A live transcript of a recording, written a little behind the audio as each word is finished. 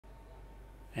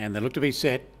And they look to be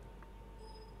set.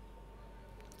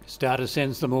 Starter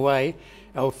sends them away.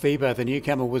 El Theba, the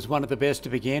newcomer, was one of the best to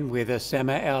begin with.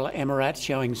 Sama El Emirat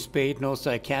showing speed, and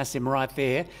also Kasim right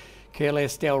there.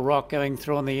 Careless Del Rock going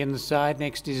through on the inside.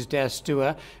 Next is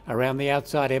Dastua. Around the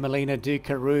outside, Emelina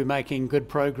Ducarou making good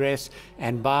progress.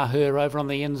 And Bahur over on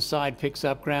the inside picks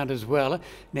up ground as well.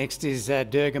 Next is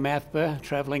Durgamathba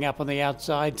travelling up on the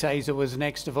outside. Taser was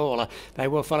next of all. They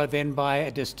were followed then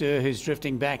by Dastur, who's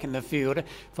drifting back in the field,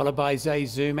 followed by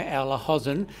Zayzoom Al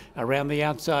Hosen. Around the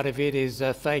outside of it is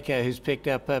Faker, who's picked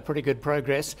up pretty good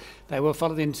progress. They were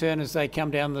followed in turn as they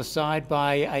come down the side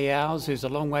by Ayals, who's a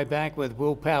long way back with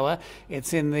Willpower.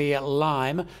 It's in the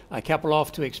Lime, a couple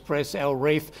off to Express El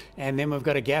Reef, and then we've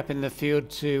got a gap in the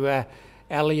field to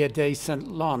Alia de St.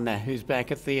 Lon, who's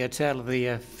back at the tail of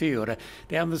the field.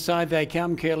 Down the side they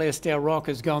come. Careless Del Rock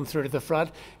has gone through to the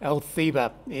front. El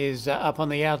Theba is up on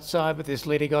the outside, but this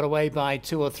leader got away by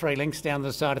 2 or 3 lengths down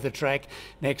the side of the track.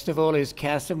 Next of all is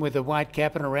Kasim with the white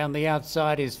cap, and around the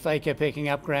outside is Faker picking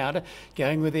up ground.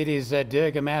 Going with it is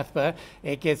Durgamathba.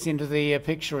 It gets into the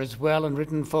picture as well, and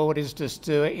ridden forward is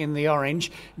Dastur in the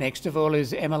orange. Next of all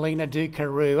is Emelina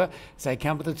Ducarou. As they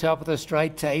come to the top of the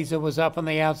straight, Taser was up on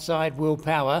the outside.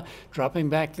 Power. Dropping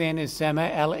back then is Sama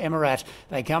El Emirat.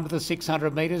 They come to the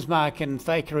 600 metres mark, and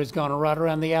Faker has gone right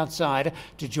around the outside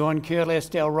to join Careless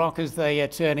Del Rock as they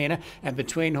turn in, and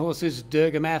between horses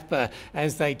Durgamathba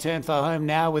as they turn for home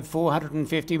now with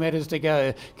 450 metres to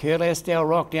go. Careless Del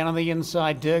Rock down on the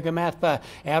inside. Durgamathba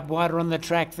out wider on the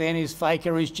track then is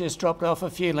Faker, who's just dropped off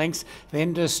a few lengths.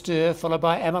 Then Dastur, followed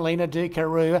by Emelina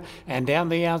Ducarou, and down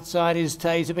the outside is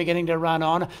Taser beginning to run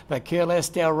on, but Careless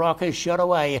Del Rock has shot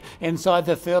away inside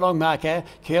the furlong marker.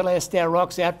 Careless Del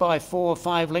Rock's out by 4 or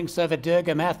 5 lengths over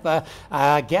Durgamathba.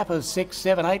 A gap of 6,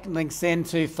 7, 8 lengths then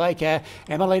to Faker.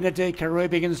 Emelina Ducarou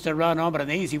begins to run on, but an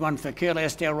easy one for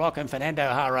Careless Del Rock and Fernando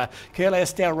Hara.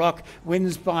 Careless Del Rock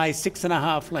wins by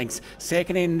 6.5 lengths.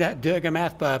 Second in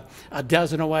Durgamathba, a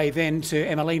dozen away then to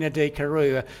Emelina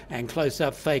Ducarou, and close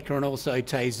up Faker and also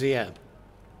Tazier.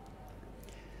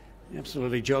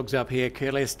 Absolutely jogs up here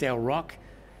Careless Del Rock.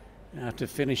 After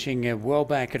finishing well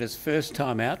back at his first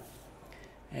time out,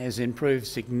 has improved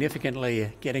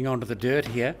significantly getting onto the dirt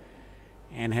here,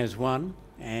 and has won,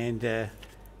 and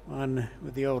won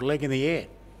with the old leg in the air.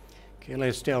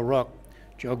 Careless Del Rock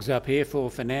jogs up here for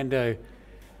Fernando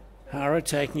Hara,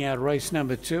 taking out race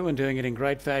number 2 and doing it in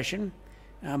great fashion.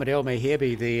 Ahmed El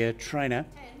Meherbi, the trainer,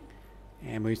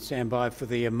 and we stand by for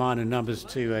the minor numbers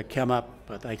to come up,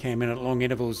 but they came in at long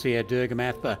intervals here.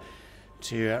 Durgamathba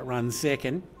to run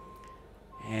second.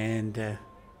 And the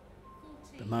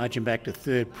margin back to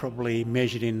third probably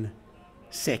measured in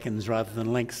seconds rather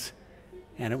than lengths,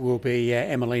 and it will be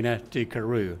Emelina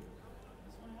Ducarou.